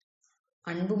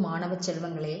அன்பு மாணவ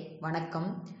செல்வங்களே, வணக்கம்.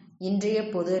 இன்றைய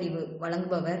பொது அறிவு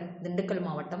வழங்குபவர் திண்டுக்கல்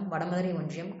மாவட்டம் வடமத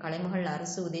ஒன்றியம் கலைமகள்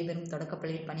அரசு உதவிபெறும்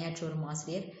தொடக்கப்பள்ளியில் பணியாற்றி வரும்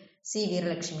ஆசிரியர் சி.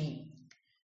 வீரலட்சுமி.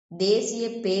 தேசிய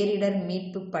பேரிடர்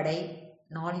மீட்பு படை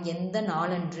நாள் எந்த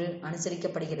நாளன்று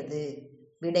அனுசரிக்கப்படுகிறது?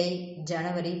 விடை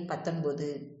ஜனவரி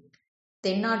 19.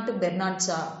 தென்னாட்டு பெர்னாட்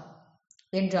ஷா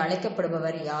என்று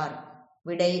அழைக்கப்படுபவர் யார்?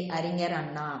 விடை அறிஞர்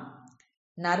அண்ணா.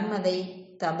 நர்மதை,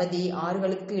 தபதி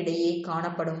ஆறுகளுக்கு இடையே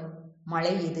காணப்படும்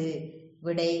மலை எது?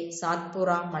 விடை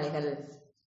சாத்புரா மலைகள்.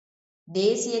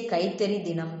 தேசிய கைத்தறி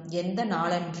தினம் எந்த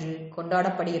நாளன்று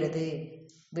கொண்டாடப்படுகிறது?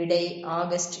 விடை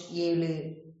ஆகஸ்ட் 7.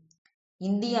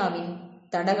 இந்தியாவின்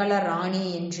தடகள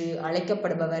ராணி என்று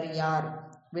அழைக்கப்படுபவர் யார்?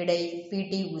 விடை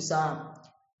பி.டி. உஷா.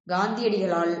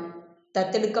 காந்தியடிகளால்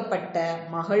தத்தெடுக்கப்பட்ட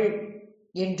மகள்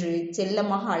என்று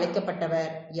செல்லமாக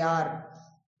அழைக்கப்பட்டவர் யார்?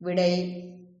 விடை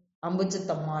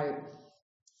அம்புஜத்தம்மாள்.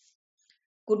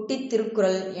 குட்டித்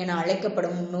திருக்குறள் என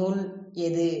அழைக்கப்படும் நூல்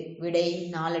எது? விடை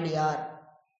நாலடியார்.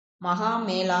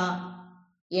 மகாமேளா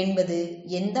என்பது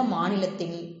எந்த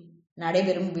மாநிலத்தில்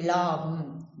நடைபெறும் விழா ஆகும்?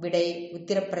 விடை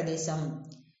உத்தரப்பிரதேசம்.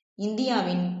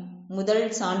 இந்தியாவின் முதல்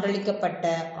சான்றளிக்கப்பட்ட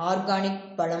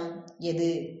ஆர்கானிக் பழம் எது?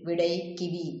 விடை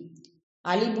கிவி.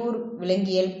 அலிபூர்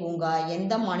விலங்கியல் பூங்கா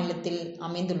எந்த மாநிலத்தில்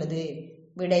அமைந்துள்ளது?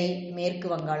 விடை மேற்கு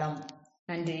வங்காளம்.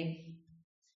 நன்றி.